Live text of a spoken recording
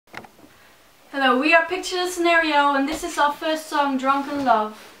Hello, we are Picture the Scenario and this is our first song, Drunken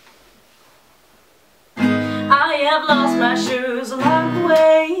Love. I have lost my shoes along the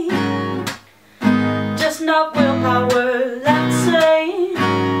way, just enough willpower left to say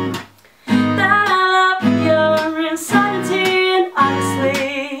that I love your insanity, and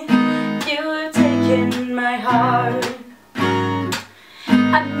honestly, you have taken my heart.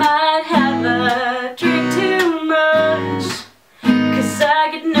 I might have a drink too much, 'cause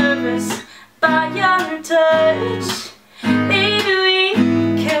I get nervous by your touch. Maybe we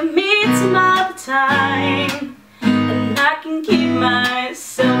can meet some other time, and I can keep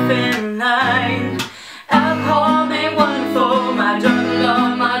myself in line. Alcohol made wonderful, my drunken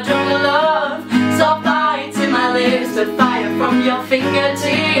love, my drunken love. Soft bites in my lips, the fire from your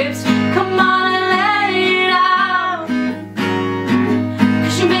fingertips. Come on and let it out,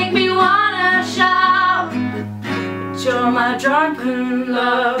 'cause you make me wanna shout. But you're my drunken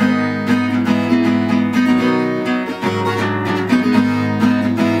love.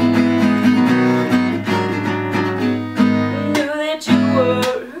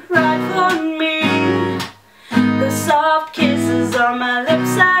 Soft kisses on my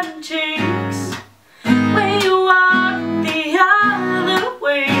lips and cheeks, when you walked the other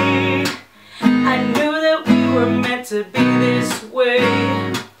way, I knew that we were meant to be this way.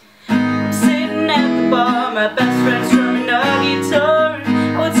 I'm sitting at the bar, my best friend strumming a guitar.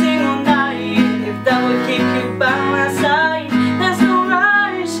 I would sing all night if that would keep you by my side. There's no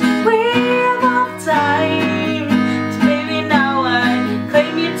rush, we have all the time, 'cause baby now I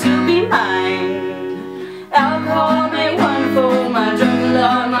claim you to be mine. Alcohol made wonderful, my drunken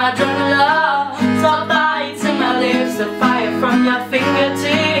love, my drunken love. Soft bites in my lips, the fire from your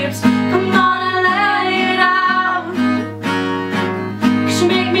fingertips. Come on and let it out, 'cause you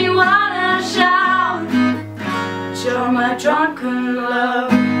make me wanna shout. You're my drunken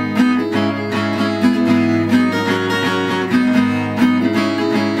love.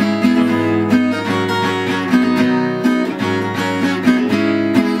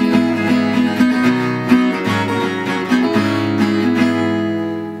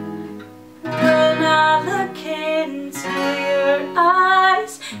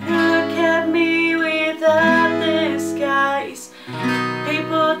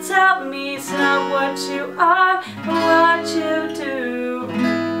 Tell me it's not what you are, but what you do.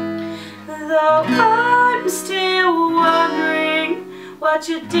 Though I'm still wondering what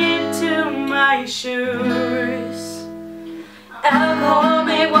you did to my shoes. Alcohol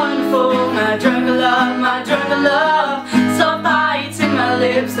made wonderful, my drunken love, my drunken love. Soft bites in my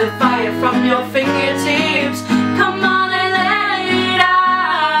lips, the fire from your fingertips. Come on and let it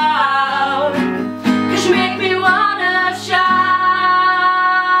out, 'cause you make me wanna shout.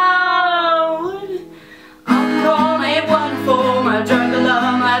 My drunken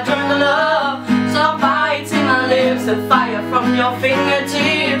love, my drunken love. Soft bites in my lips, the fire from your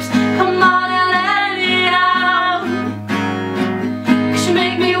fingertips. Come on and let it out, 'cause you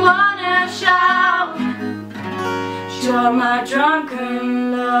make me wanna shout. You're my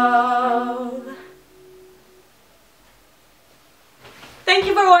drunken love. Thank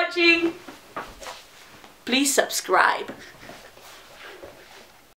you for watching. Please subscribe.